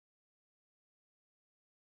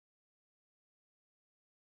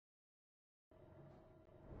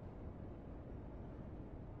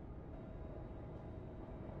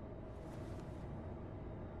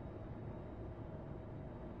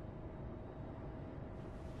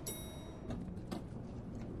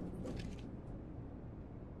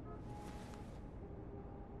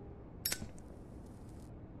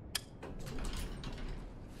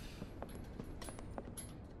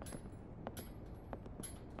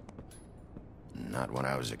Not what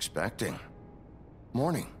I was expecting.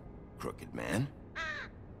 Morning, crooked man.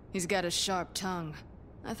 He's got a sharp tongue.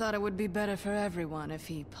 I thought it would be better for everyone if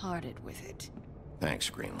he parted with it. Thanks,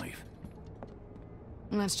 Greenleaf.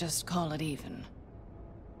 Let's just call it even.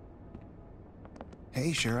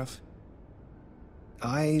 Hey, Sheriff.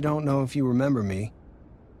 I don't know if you remember me.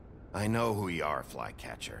 I know who you are,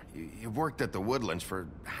 Flycatcher. You've worked at the Woodlands for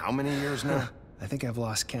how many years now? I think I've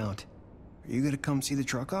lost count. Are you gonna come see the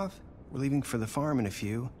truck off? We're leaving for the farm in a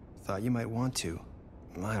few. Thought you might want to.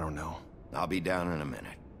 I don't know. I'll be down in a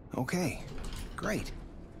minute. Okay, great.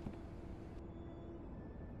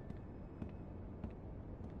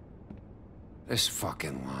 This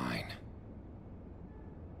fucking line.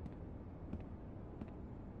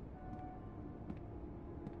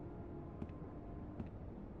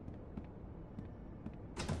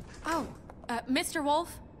 Oh, Mr.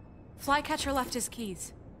 Wolf? Flycatcher left his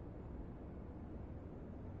keys.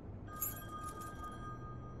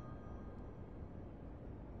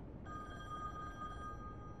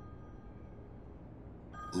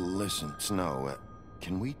 Listen, Snow,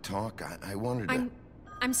 can we talk? I wanted to...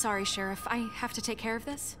 I'm sorry, Sheriff. I have to take care of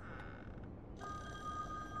this.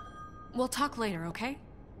 We'll talk later, okay?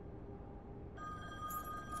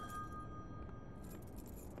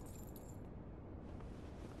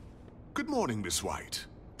 Good morning, Miss White.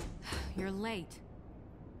 You're late.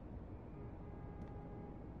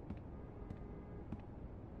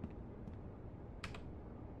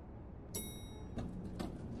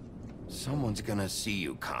 Someone's gonna see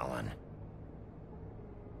you, Colin.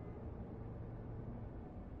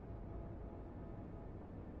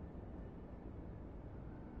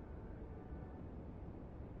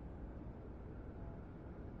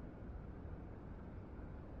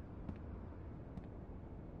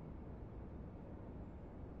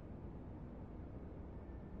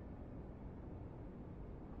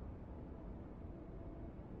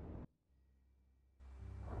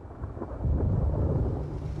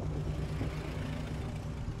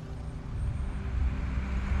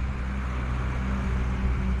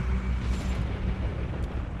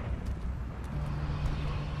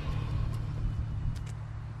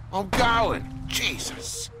 I'm going!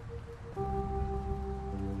 Jesus!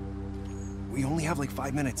 We only have like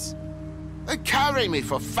 5 minutes. Carry me,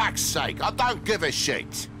 for fuck's sake! I don't give a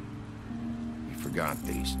shit! You forgot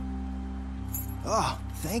these. Oh,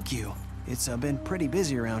 thank you. It's been pretty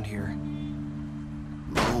busy around here.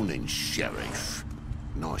 Morning, Sheriff.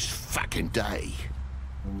 Nice fucking day.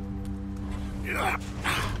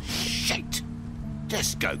 Shit!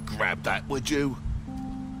 Just go grab that, would you?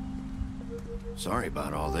 Sorry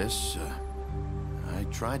about all this. I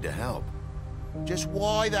tried to help. Just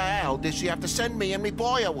why the hell did she have to send me and me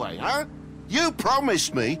boy away, huh? You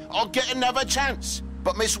promised me I'd get another chance,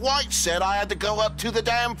 but Miss White said I had to go up to the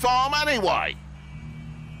damn farm anyway.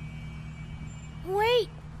 Wait,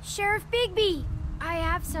 Sheriff Bigby, I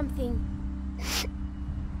have something.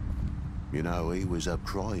 You know, he was up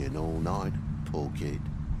crying all night, poor kid.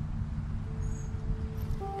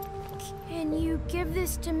 Can you give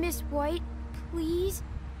this to Miss White, please?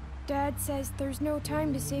 Dad says there's no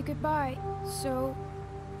time to say goodbye, so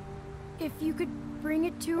if you could bring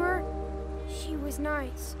it to her, she was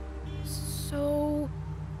nice. So...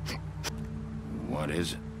 What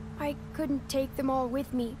is it? I couldn't take them all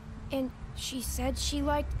with me, and she said she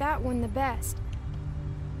liked that one the best.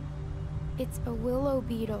 It's a willow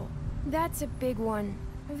beetle. That's a big one.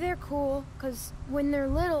 They're cool, 'cause when they're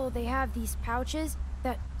little, they have these pouches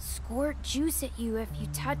that squirt juice at you if you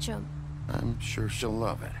touch them. I'm sure she'll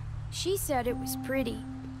love it. She said it was pretty.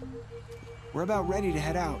 We're about ready to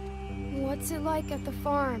head out. What's it like at the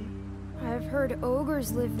farm? I've heard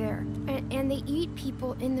ogres live there, and they eat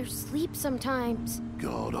people in their sleep sometimes.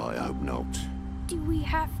 God, I hope not. Do we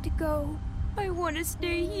have to go? I want to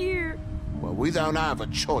stay here. Well, we don't have a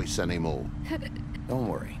choice anymore. Don't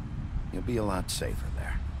worry. You'll be a lot safer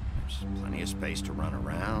there. There's plenty of space to run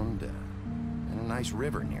around, and a nice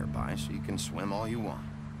river nearby, so you can swim all you want.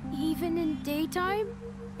 Even in daytime?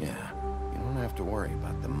 Yeah, you don't have to worry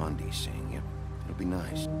about the Mundy seeing you. It'll be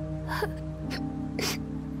nice.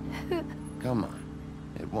 Come on.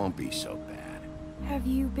 It won't be so bad. Have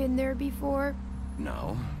you been there before?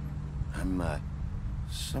 No.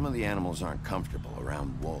 Some of the animals aren't comfortable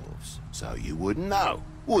around wolves. So you wouldn't know,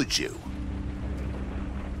 would you?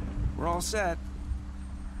 We're all set.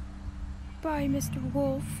 Bye, Mr.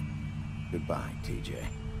 Wolf. Goodbye, TJ.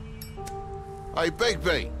 Hey,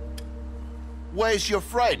 Bigby. Where's your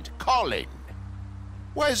friend, Colin?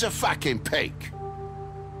 Where's the fucking pig?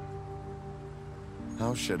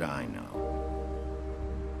 How should I know?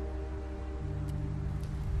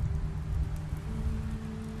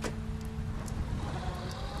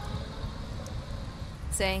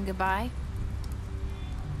 Saying goodbye?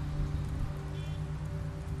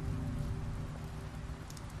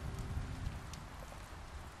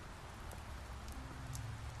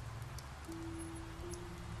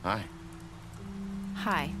 Hi.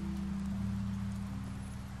 Hi.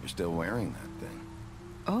 You're still wearing that thing.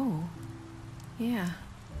 Oh. Yeah.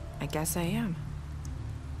 I guess I am.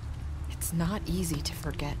 It's not easy to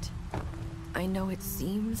forget. I know it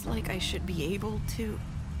seems like I should be able to.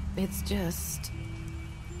 It's just...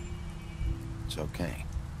 It's okay.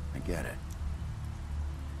 I get it.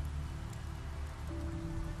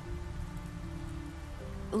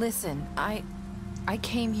 Listen, I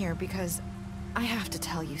came here because I have to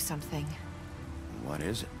tell you something. What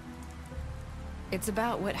is it? It's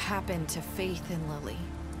about what happened to Faith and Lily.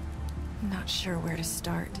 I'm not sure where to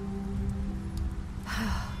start.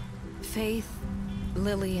 Faith,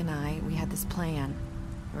 Lily, and I, we had this plan.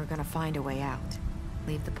 We were gonna find a way out.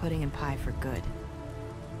 Leave the pudding and pie for good.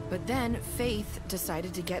 But then Faith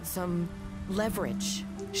decided to get some leverage.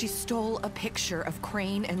 She stole a picture of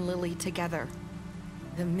Crane and Lily together.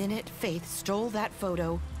 The minute Faith stole that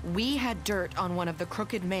photo, we had dirt on one of the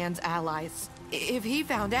Crooked Man's allies. If he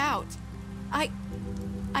found out, I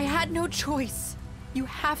had no choice. You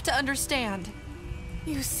have to understand.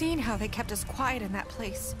 You've seen how they kept us quiet in that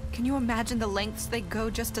place. Can you imagine the lengths they go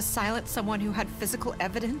just to silence someone who had physical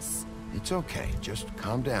evidence? It's okay. Just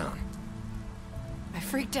calm down. I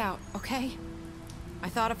freaked out, okay? I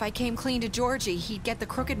thought if I came clean to Georgie, he'd get the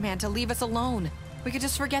Crooked Man to leave us alone. We could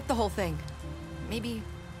just forget the whole thing. Maybe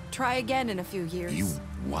try again in a few years. You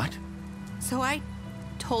what? So I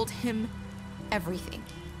told him everything.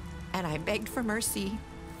 And I begged for mercy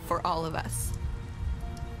for all of us.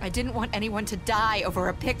 I didn't want anyone to die over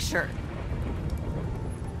a picture.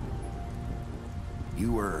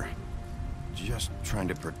 You were just trying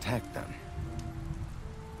to protect them.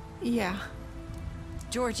 Yeah.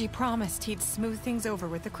 Georgie promised he'd smooth things over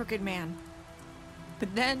with the Crooked Man.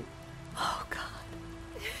 But then... Oh, God.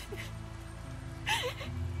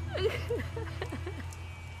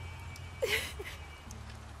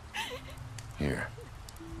 Here.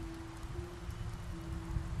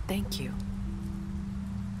 Thank you.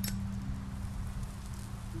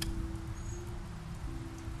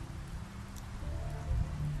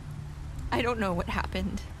 I don't know what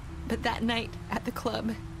happened, but that night at the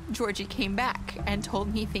club, Georgie came back and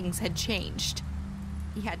told me things had changed.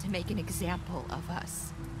 He had to make an example of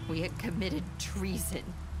us. We had committed treason.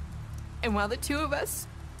 And while the two of us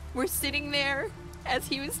were sitting there, as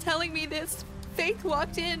he was telling me this, Faith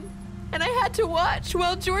walked in, and I had to watch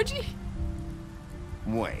while Georgie...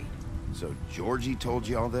 Wait, so Georgie told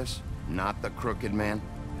you all this? Not the Crooked Man?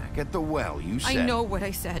 Back at the well, you said... I know what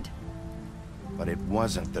I said. But it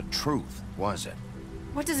wasn't the truth, was it?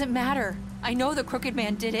 What does it matter? I know the Crooked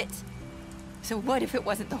Man did it. So what if it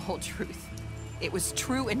wasn't the whole truth? It was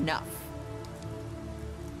true enough.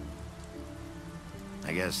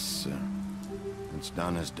 I guess, what's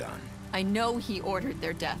done is done. I know he ordered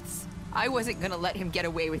their deaths. I wasn't gonna let him get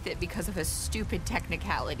away with it because of a stupid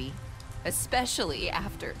technicality. Especially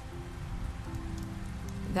after...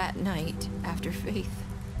 that night, after Faith.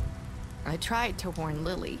 I tried to warn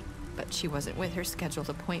Lily, but she wasn't with her scheduled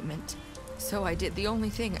appointment. So I did the only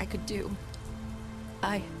thing I could do.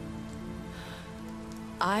 I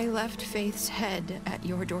left Faith's head at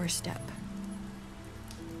your doorstep.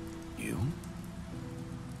 You?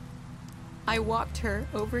 I walked her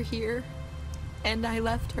over here, and I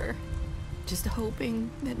left her, just hoping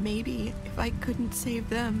that maybe if I couldn't save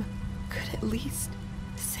them, could at least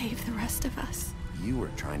save the rest of us. You were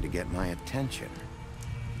trying to get my attention.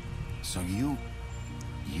 So you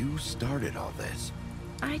started all this.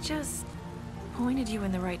 I just pointed you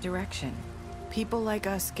in the right direction. People like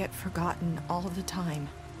us get forgotten all the time.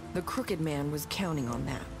 The Crooked Man was counting on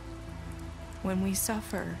that. When we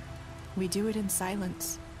suffer, we do it in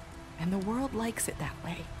silence. And the world likes it that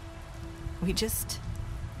way. We just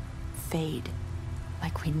fade,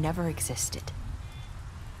 like we never existed.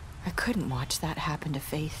 I couldn't watch that happen to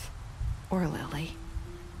Faith, or Lily.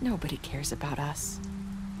 Nobody cares about us.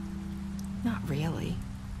 Not really.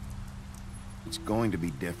 It's going to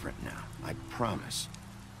be different now, I promise.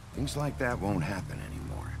 Things like that won't happen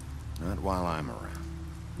anymore. Not while I'm around.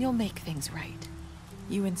 You'll make things right.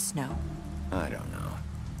 You and Snow. I don't know.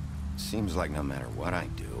 Seems like no matter what I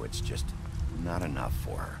do, it's just not enough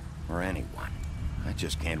for her, or anyone. I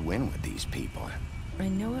just can't win with these people. I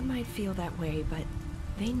know it might feel that way, but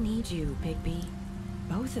they need you, Bigby.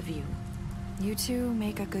 Both of you. You two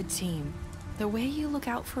make a good team. The way you look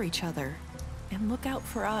out for each other, and look out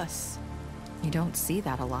for us. You don't see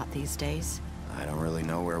that a lot these days. I don't really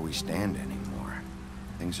know where we stand anymore.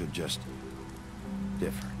 Things are just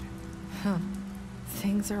different. Huh.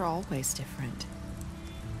 Things are always different.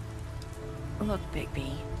 Look,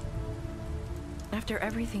 Bigby. After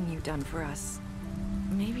everything you've done for us,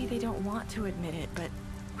 maybe they don't want to admit it, but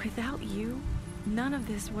without you, none of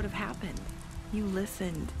this would have happened. You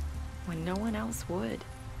listened when no one else would.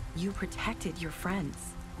 You protected your friends,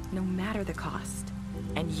 no matter the cost.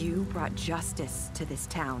 And you brought justice to this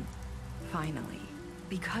town. Finally.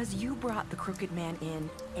 Because you brought the Crooked Man in,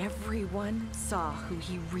 everyone saw who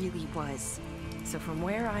he really was. So from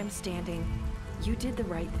where I'm standing, you did the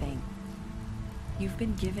right thing. You've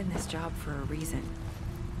been given this job for a reason.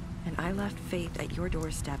 And I left Faith at your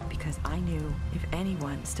doorstep because I knew if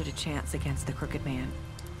anyone stood a chance against the Crooked Man,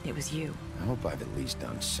 it was you. I hope I've at least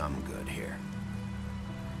done some good here.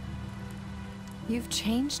 You've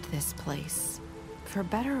changed this place. For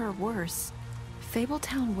better or worse,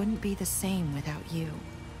 Fabletown wouldn't be the same without you.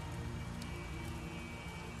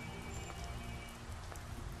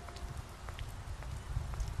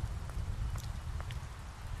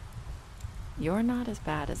 You're not as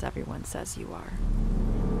bad as everyone says you are.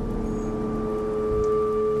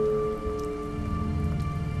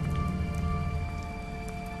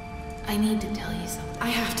 I need to tell you something. I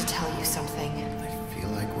have to tell you something. I feel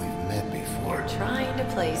like we've met before. You're trying to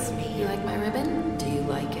place me. You like my ribbon? Do you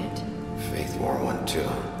like it? Faith wore one too.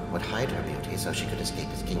 Would hide her beauty so she could escape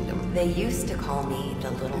his kingdom. They used to call me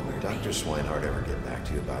the Little Mermaid. Dr. Swinehart ever get back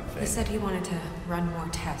to you about Faith? He said he wanted to run more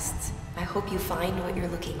tests. I hope you find what you're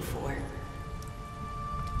looking for.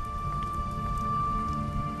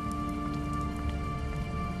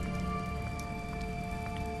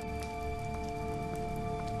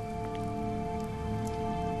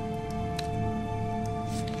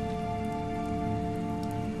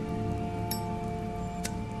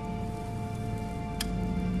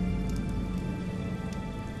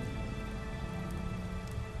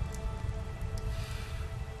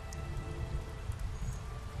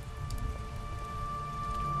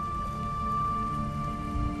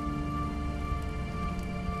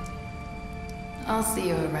 I'll see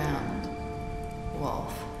you around,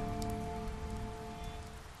 Wolf.